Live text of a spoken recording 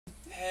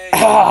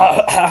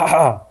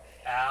Ow.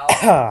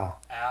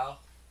 Ow.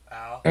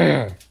 Ow.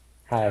 Where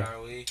Hi.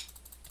 are we?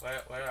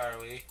 Where are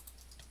we?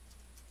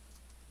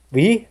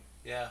 We?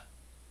 Yeah.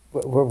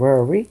 Where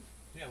are we?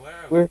 Yeah, where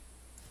are we? We're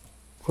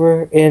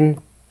we're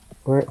in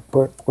we're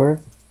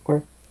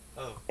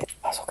Oh, it's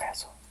Puzzle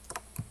Castle.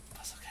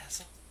 Puzzle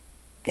Castle?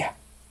 Yeah.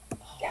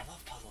 Oh, Yeah. I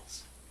love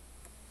puzzles.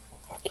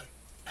 Fuck you.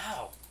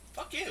 Ow.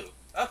 Fuck you.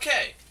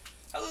 Okay.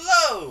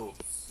 Hello.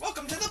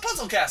 Welcome to the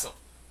Puzzle Castle.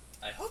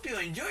 I hope you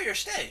enjoy your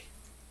stay.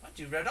 Once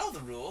you read all the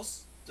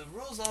rules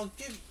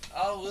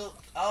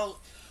I'll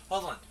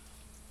hold on.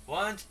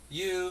 Once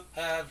you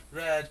have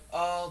read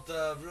all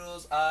the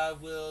rules, I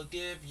will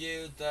give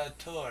you the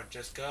tour.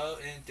 Just go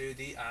in through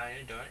the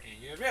iron door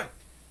in your room.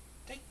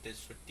 Take this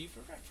for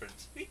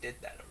reference. We did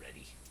that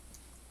already.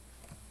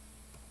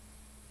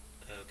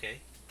 Okay.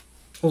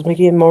 I was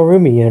making it more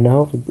roomy, you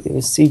know? It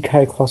was see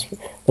kind of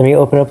claustrophobic. Let me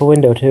open up a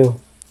window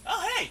too.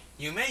 Oh hey!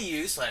 You may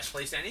use /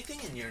 place anything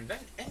in your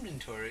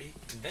inventory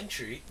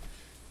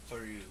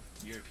for you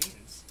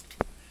Europeans.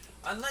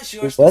 Unless you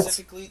are Wait, what?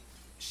 specifically...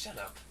 Shut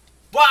up.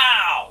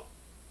 Wow!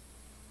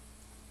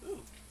 Ooh.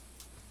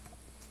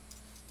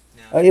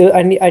 Now,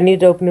 I need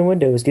to open a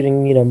window. It was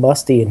getting,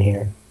 musty in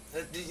here.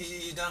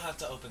 you don't have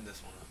to open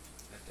this one up.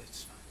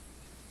 That's fine.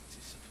 It's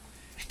too simple.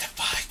 It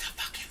defies the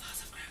fucking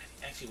laws of gravity.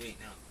 Actually, wait,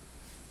 no.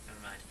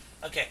 Never mind.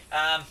 Okay,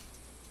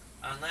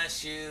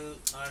 unless you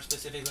are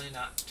specifically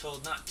not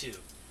told not to.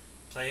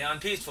 Play on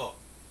peaceful.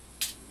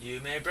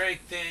 You may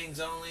break things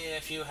only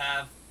if you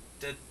have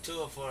the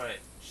tool for it.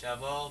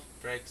 Shovel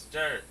breaks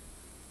dirt.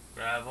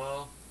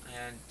 Gravel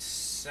and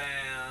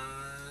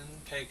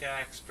sand.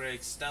 Pickaxe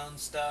breaks stone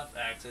stuff.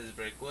 Axes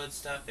break wood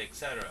stuff,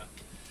 etc.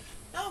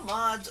 No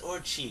mods or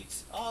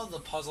cheats. All the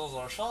puzzles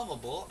are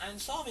solvable, and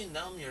solving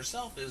them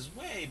yourself is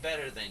way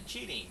better than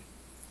cheating.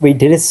 Wait,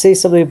 did it say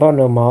something about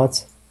no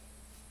mods?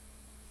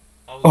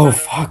 Always Oh try to...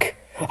 fuck!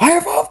 I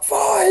have a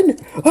fun!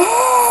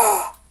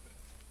 Ah!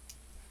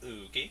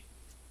 Okay.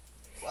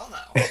 Well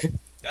now,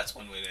 that's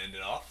one way to end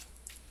it off.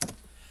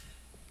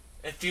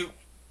 If you...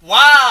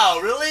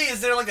 Wow, really?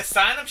 Is there like a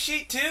sign-up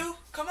sheet too?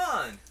 Come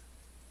on.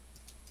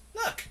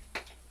 Look.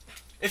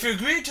 If you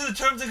agree to the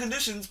terms and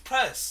conditions,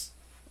 press.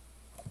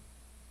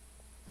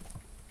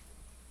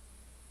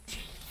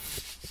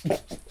 Okay.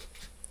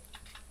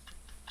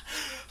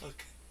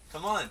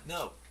 Come on,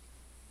 no.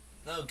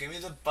 No, give me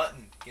the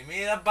button. Give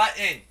me the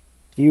button.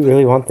 Do you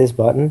really want this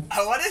button?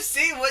 I want to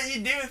see what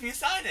you do if you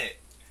sign it.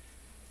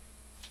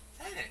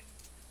 Sign it.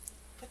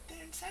 Put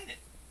there and sign it.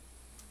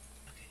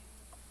 Okay.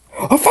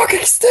 A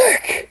fucking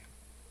stick!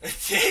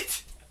 That's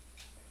it?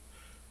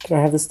 Can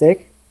I have the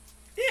stick?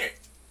 Here.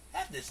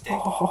 Have this stick.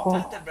 Oh.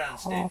 Have the brown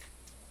stick.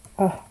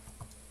 Oh.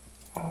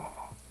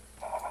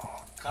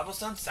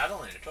 Cobblestone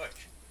saddle and a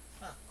torch.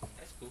 Huh.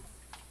 That's cool.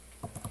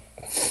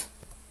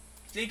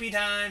 Sleepy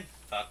time.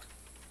 Fuck.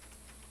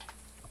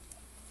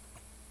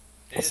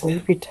 You're just gonna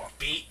Sleepy time.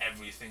 beat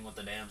everything with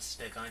the damn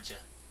stick, aren't you?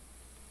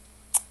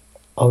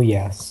 Oh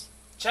yes.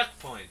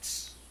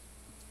 Checkpoints.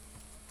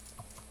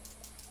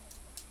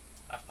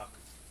 Ah, fuck.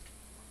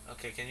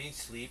 Okay, can you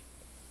sleep?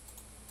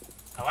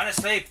 I wanna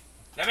sleep!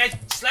 Let me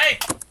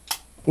sleep!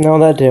 No,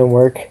 that didn't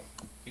work.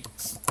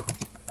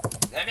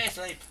 Let me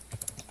sleep!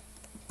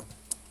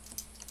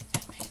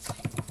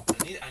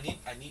 I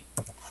need...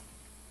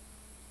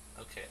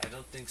 Okay, I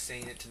don't think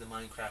saying it to the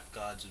Minecraft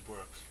gods would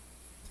work.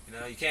 You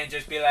know, you can't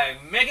just be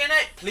like, making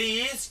it,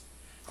 please!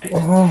 It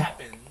just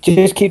happens.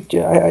 Just keep.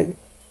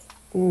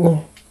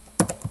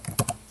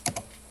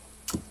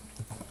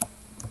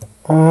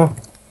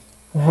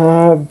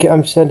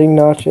 I'm sending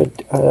Notch a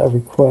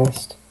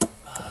request.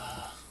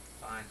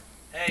 Fine.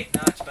 Hey,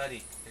 Notch,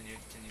 buddy. Can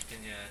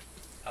you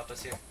help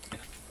us here? You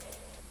know,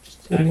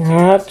 just out of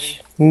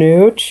curiosity.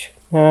 Notch.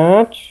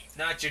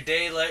 Not your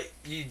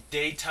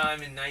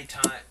daytime and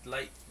nighttime,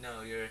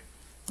 your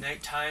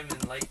nighttime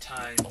and light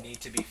time need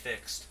to be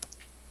fixed.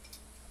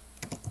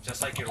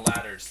 Just like your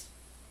ladders.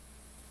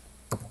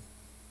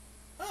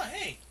 Oh,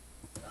 hey,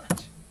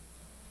 Notch.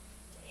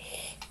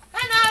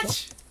 Hi,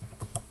 Notch!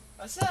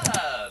 What's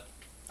up?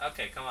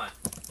 Okay, come on.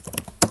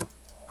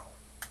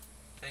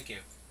 Thank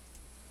you.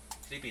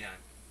 Sleepy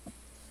time.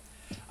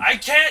 I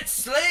can't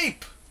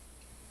sleep!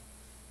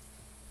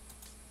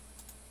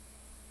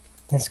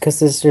 That's because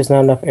there's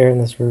not enough air in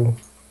this room.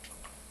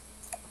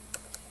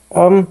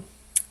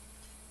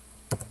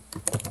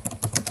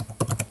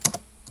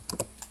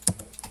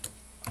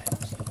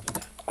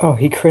 Oh,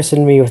 he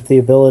christened me with the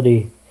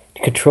ability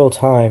to control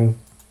time.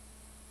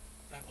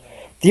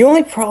 The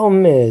only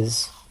problem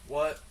is...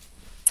 What?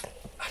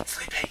 I'm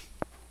sleeping.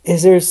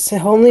 Is there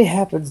only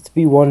happens to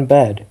be one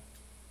bed.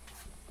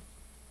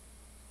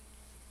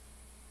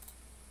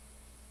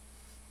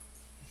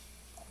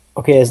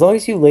 Okay, as long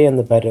as you lay on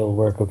the bed, it'll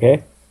work,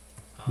 okay?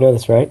 You know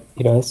this, right?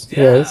 You know this?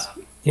 You know this?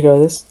 You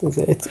know this?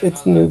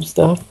 It's noob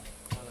stuff.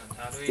 Hold on,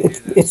 how do we do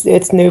this?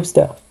 It's noob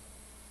stuff.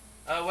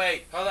 Oh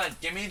wait, hold on.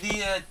 Give me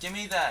the give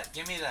me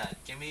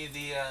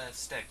the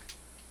stick.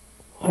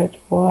 What?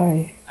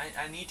 Why?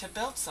 I need to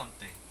build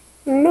something.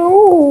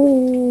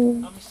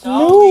 No. I'm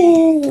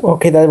sorry. No.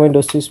 Okay, that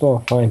window's too small.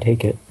 Fine,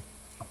 take it.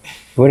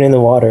 You went in the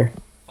water.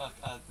 Fuck,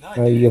 no I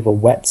Now you didn't. have a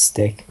wet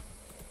stick.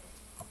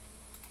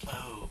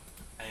 Oh,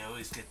 I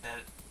always get that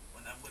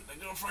when I'm with my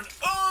girlfriend.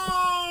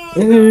 Oh,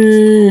 now I'm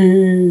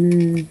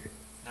single. Did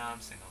Now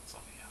I'm single, so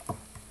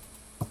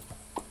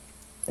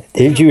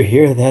yeah. you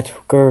hear that,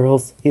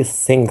 girls? He's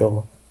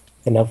single.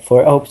 And up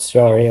for. Oh,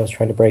 sorry, I was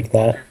trying to break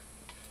that. Fucker.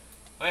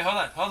 Wait, hold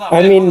on, I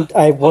wait, hold mean, on.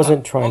 I Hold on,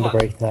 wasn't trying hold to on.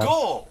 break that.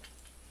 Goal!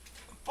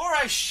 Before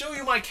I show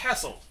you my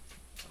castle,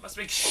 I must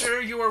make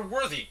sure you are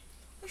worthy.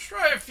 Let's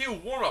try a few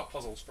warm-up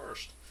puzzles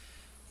first.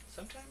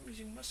 Sometimes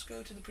you must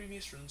go to the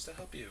previous rooms to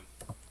help you.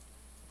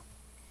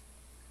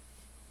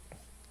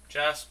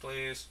 Chess,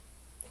 please.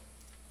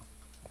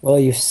 Well,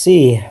 you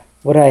see,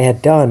 what I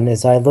had done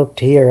is I looked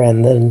here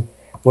and then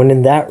went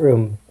in that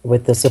room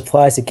with the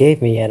supplies it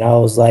gave me, and I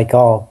was like,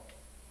 oh,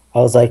 I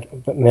was like,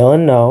 but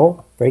Millen,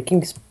 no,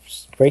 breaking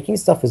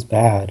stuff is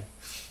bad.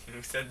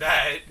 Who said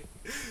that?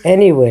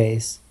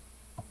 Anyways,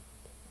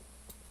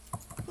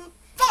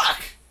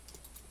 Fuck!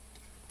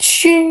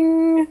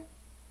 ching. Do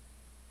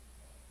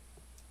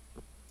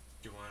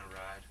you want to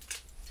ride? Do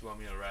you want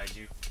me to ride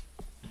you?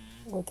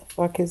 What the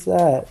fuck is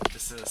that?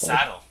 This is a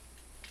saddle.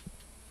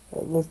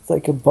 It looks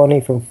like a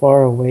bunny from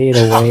far away and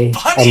away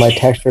on my Bunny?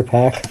 texture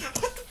pack. What the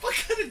fuck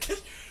kind of dish?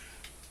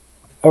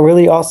 A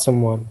really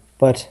awesome one,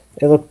 but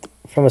it looked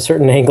from a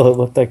certain angle. It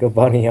looked like a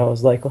bunny. I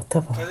was like, what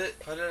the fuck?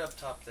 Put it up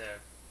top there.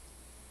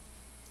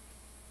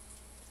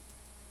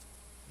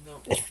 No,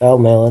 It fell,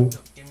 Melon. no,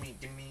 give me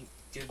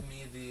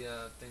the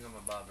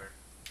thingamabobber.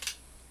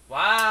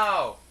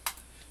 Wow.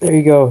 There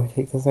you go.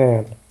 Take the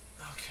sand.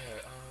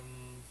 Okay.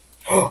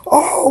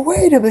 Oh,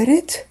 wait a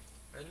minute.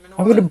 Wait a minute.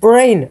 I'm gonna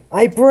brain.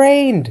 I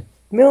brained.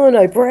 Millen,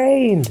 I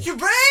brained. You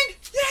brain?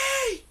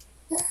 Yay!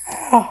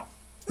 Ah,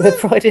 I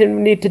probably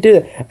didn't need to do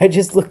that. I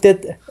just looked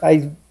at.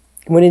 I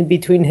went in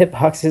between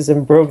hitboxes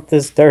and broke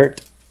this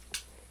dirt.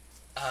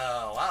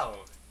 Wow.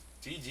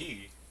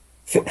 GG.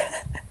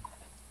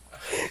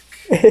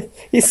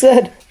 He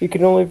said you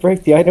can only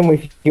break the item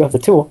if you have the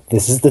tool.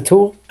 This is the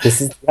tool.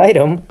 This is the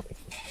item.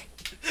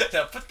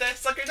 Now put that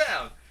sucker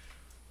down.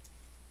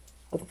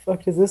 How the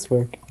fuck does this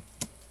work?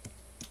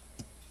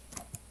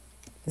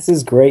 This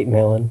is great,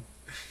 Melon.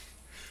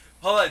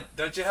 Hold on.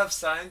 Don't you have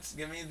signs?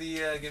 Give me the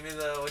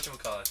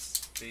whatchamacallits.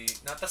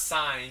 Not the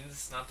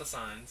signs. Not the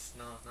signs.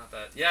 No, not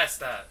that. Yes,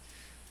 that.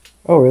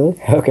 Oh, really?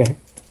 Okay.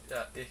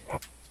 Yeah.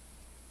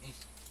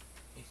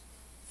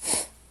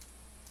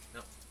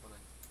 No, hold on.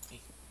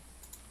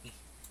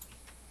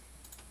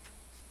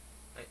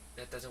 Wait,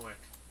 that doesn't work.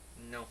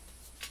 No.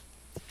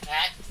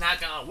 That's not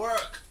gonna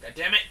work. God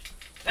damn it.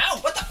 No,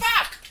 what the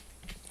fuck?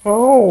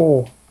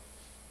 Oh.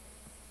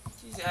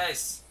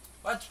 Jesus.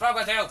 What's wrong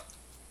with you?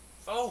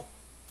 Fool.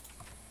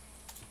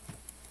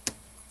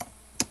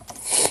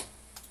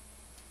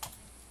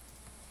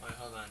 Wait,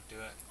 hold on. Do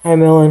it. Hi,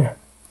 Melon.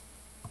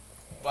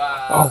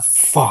 Wow. Oh,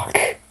 fuck.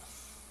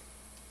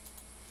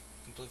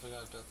 Completely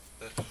forgot about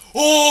that.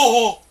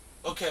 Oh!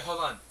 Okay, hold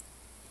on.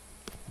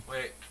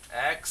 Wait.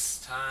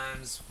 X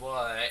times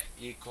what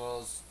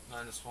equals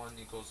 -1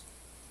 equals...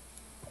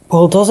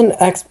 Well, doesn't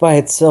X by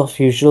itself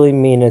usually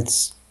mean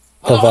it's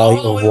the value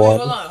of wait, 1?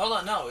 hold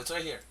on. No, it's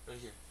right here. Right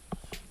here.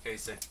 Okay,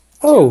 so...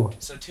 Oh.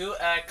 So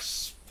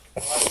 2x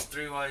plus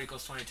 3y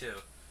equals 22.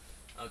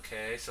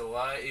 Okay, so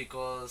y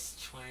equals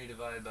 20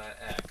 divided by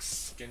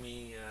x. Give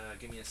me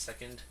a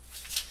second.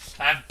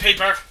 I have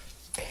paper!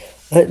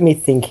 Let me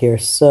think here.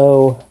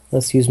 So,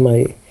 let's use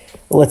my...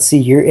 Let's see,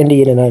 you're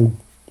Indian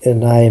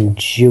and I am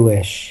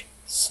Jewish.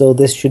 So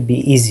this should be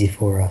easy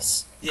for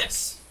us.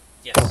 Yes.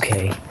 Yes.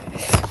 Okay.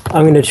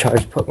 I'm gonna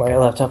put my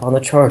laptop on the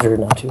charger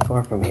not too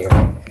far from here.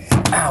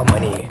 Ow, my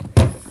knee.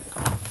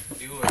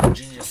 You are a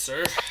genius,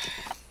 sir.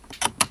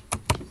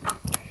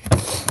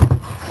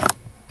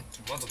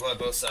 Multiply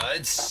both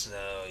sides,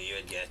 so you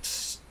would get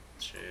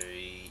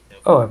 3...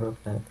 Nope. Oh, I broke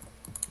that.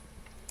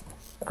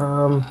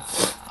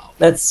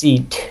 Let's see,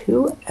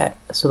 2x,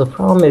 so the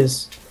problem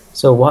is,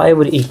 so y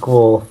would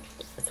equal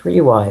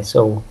 3y,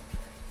 so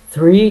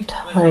 3 Wait,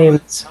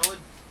 times, how would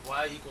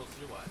y equal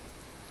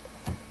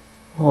 3y?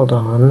 hold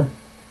on,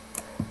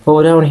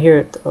 well down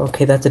here,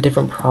 okay, that's a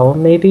different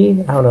problem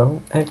maybe, I don't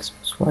know, x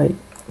plus y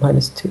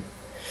minus 2.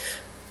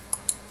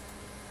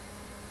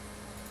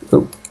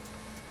 Oop.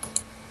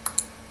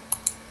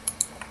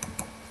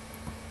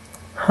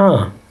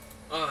 Huh.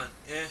 Hold on.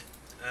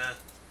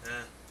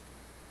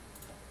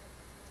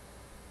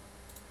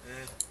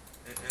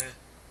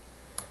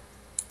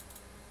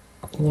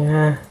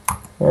 Yeah.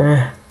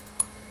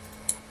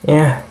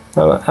 Yeah.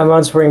 I'm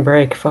on spring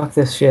break. Fuck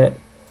this shit.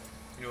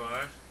 You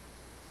are?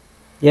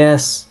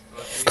 Yes.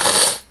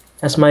 Lucky.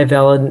 That's my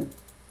valid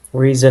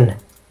reason.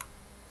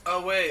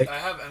 Oh wait, I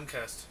have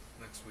MCAST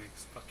next week.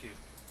 Fuck you.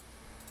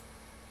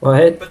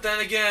 What? But then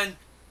again,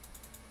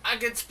 I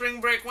get spring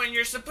break when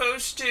you're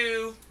supposed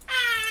to.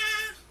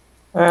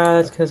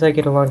 That's because I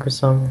get a longer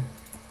summer.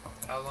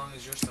 How long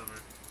is your summer?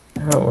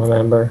 I don't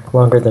remember.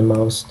 Longer than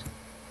most. Okay.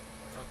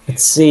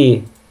 Let's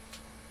see.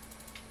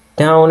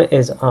 Down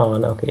is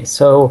on. Okay,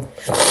 so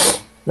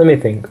let me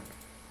think.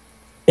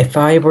 If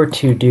I were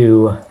to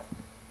do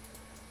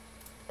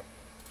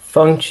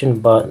function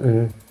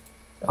button,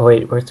 oh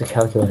wait, where's the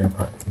calculator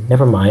button?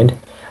 Never mind.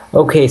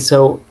 Okay,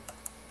 so,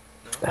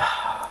 No?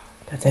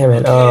 God damn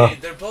it. Okay,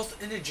 they're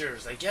both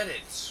integers. I get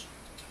it.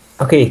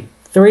 Okay,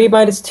 3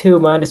 minus 2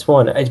 minus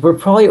 1. We're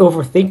probably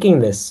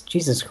overthinking this.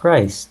 Jesus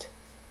Christ.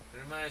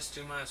 3 minus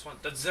 2 minus 1.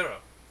 That's 0.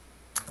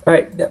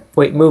 Alright,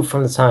 wait, move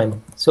from the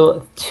sign.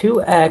 So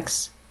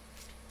 2x.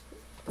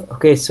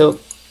 Okay, so.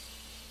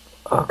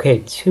 Okay,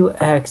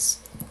 2x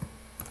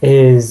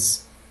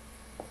is.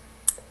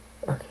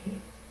 Okay.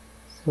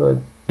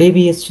 So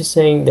maybe it's just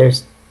saying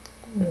there's.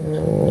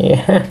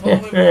 Yeah.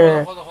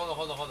 Hold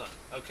on.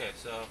 Okay,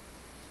 so.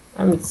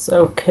 I'm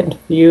so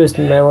confused,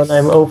 Melon.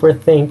 I'm X.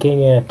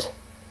 overthinking it.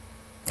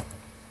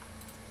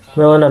 Calm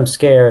Melon, down. I'm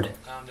scared.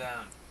 Calm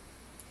down.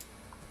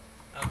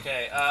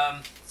 Okay,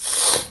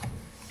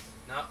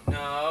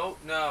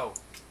 no.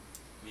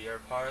 We are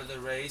part of the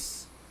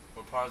race.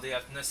 We're part of the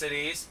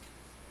ethnicities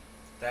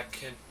that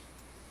can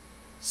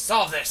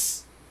solve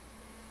this.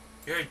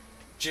 You're a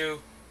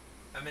Jew.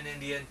 I'm an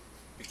Indian.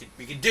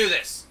 We can do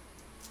this.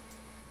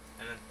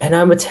 And then, And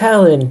I'm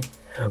Italian.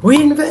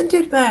 We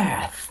invented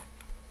math!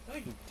 no,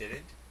 you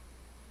didn't.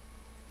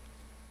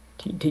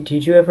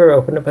 Did you ever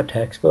open up a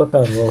textbook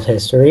on world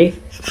history?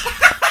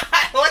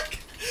 I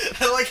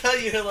like how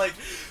you're like,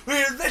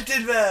 we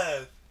invented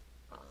math.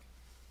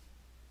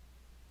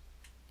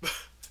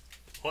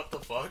 What the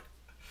fuck?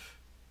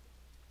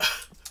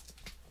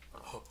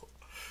 Oh.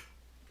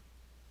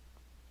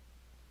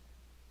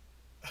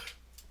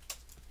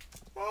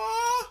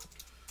 Ah.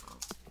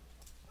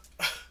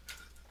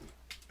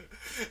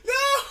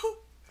 No!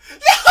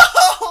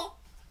 No!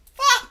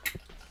 Fuck!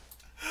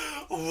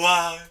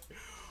 Why?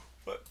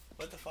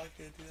 What the fuck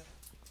did I do that?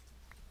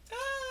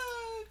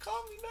 Ah,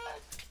 call me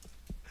back.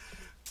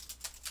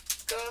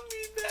 Call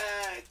me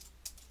back.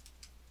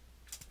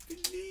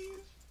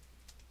 Please.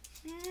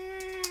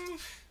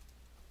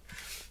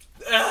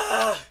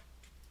 Ah!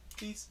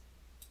 Please.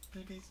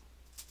 Please.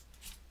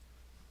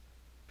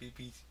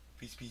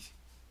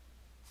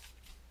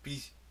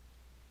 Please.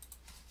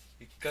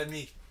 You got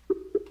me.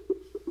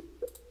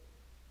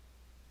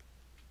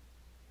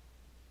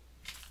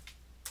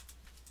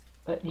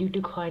 But you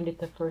declined it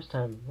the first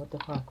time. What the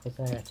fuck was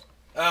that?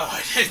 Oh,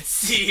 I didn't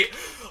see.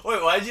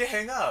 Wait, why'd you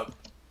hang up?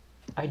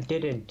 I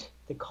didn't.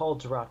 The call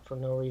dropped for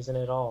no reason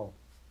at all.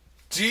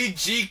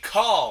 GG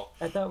call.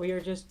 I thought we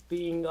were just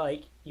being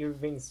like, you were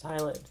being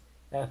silent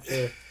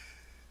after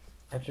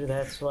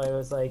that, so I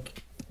was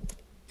like,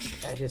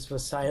 I just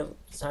was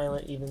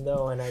silent even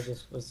though, and I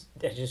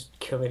just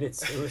committed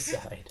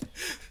suicide.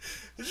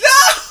 No!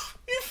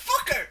 You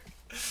fucker!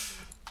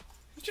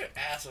 Get your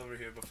ass over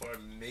here before I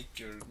make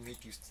you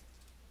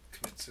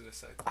commit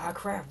suicide. Ah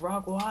crap,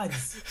 rock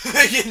wads!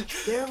 Megan!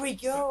 There we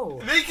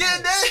go!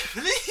 Megan,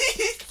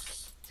 please!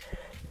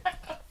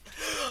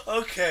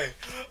 Okay,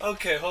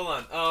 hold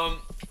on.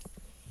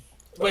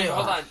 Wait,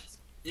 hold on.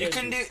 You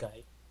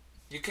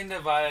can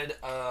divide,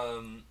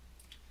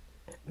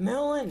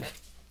 Melon!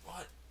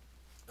 what?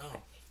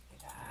 Oh.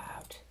 Get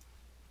out.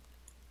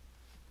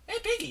 Hey,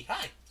 Piggy,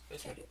 hi!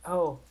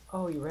 Oh,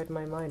 you read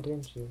my mind,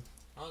 didn't you?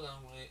 Hold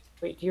on, wait.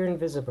 Wait, you're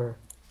invisible.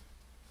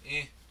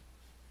 Eh.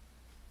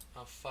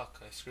 Oh,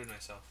 fuck, I screwed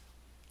myself.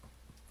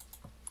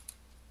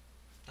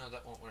 No,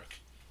 that won't work.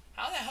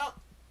 How the hell?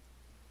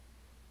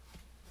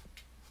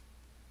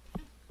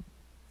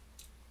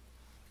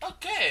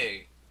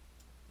 Okay!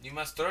 You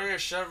must throw your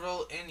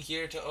shovel in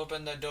here to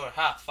open the door.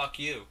 Ha, fuck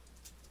you.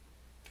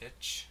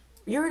 Bitch.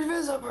 You're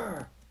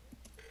invisible!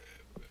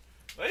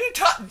 What are you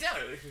talking about?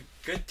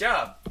 Good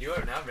job. You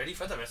are now ready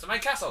for the rest of my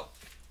castle.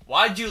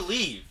 Why'd you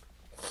leave?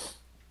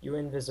 You're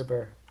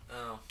invisible.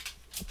 Oh.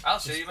 I'll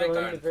show you my Still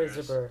garden first.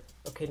 invisible.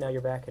 Okay, now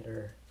you're back at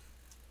her.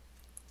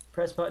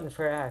 Press button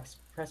for axe.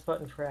 Press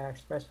button for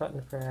axe. Press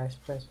button for axe.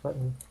 Press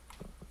button.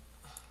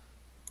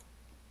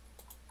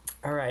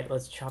 Alright,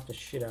 let's chop the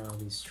shit out of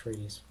these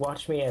trees.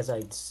 Watch me as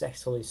I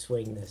sexily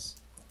swing this.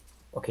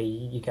 Okay,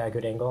 you got a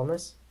good angle on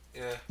this?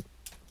 Yeah.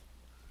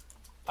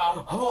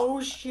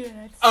 Oh shit!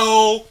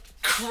 Oh,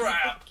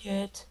 crap!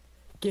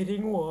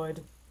 Getting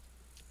wood.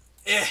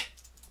 Eh.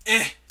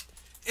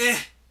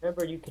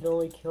 Remember, you can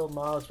only kill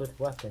mobs with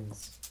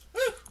weapons.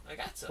 Woo, I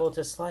got some. Well,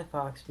 to Sly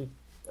Fox,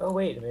 oh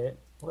wait a minute.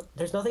 What?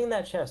 There's nothing in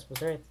that chest. Was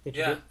there anything? Did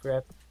you get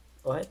grab?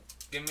 What?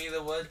 Give me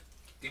the wood.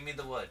 Give me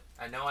the wood.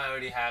 I know I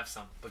already have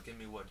some, but give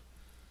me wood.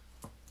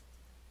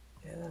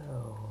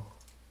 Oh.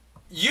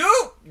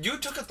 You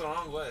took it the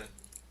wrong way.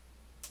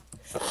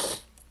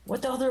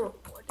 What the other?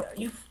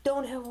 You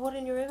don't have wood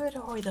in your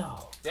inventory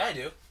though. Yeah, I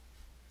do.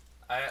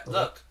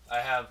 Look. I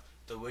have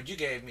the wood you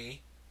gave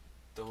me,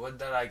 the wood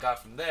that I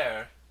got from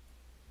there,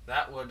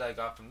 that wood I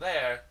got from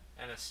there,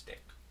 and a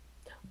stick.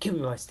 Give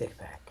me my stick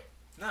back.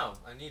 No,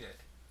 I need it.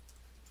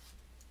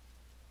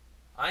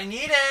 I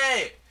need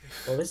it.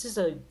 Well, this is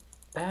a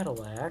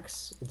battle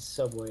axe in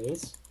some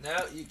ways. No,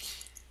 you.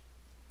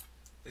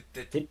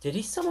 Did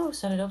he somehow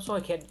set it up so I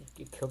can't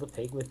kill the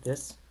pig with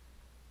this?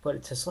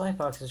 But to Sly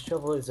Fox's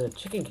shovel is a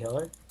chicken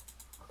killer.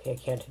 Okay, I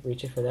can't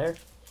reach it for there.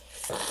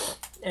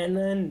 And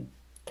then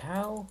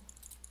cow.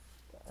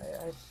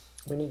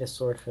 We need a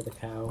sword for the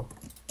cow.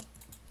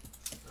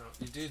 No,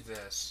 you do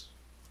this.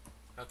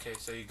 Okay,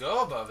 so you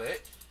go above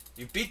it.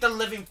 You beat the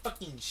living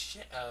fucking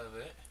shit out of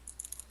it.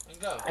 And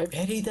go. I'm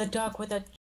hitting the duck with a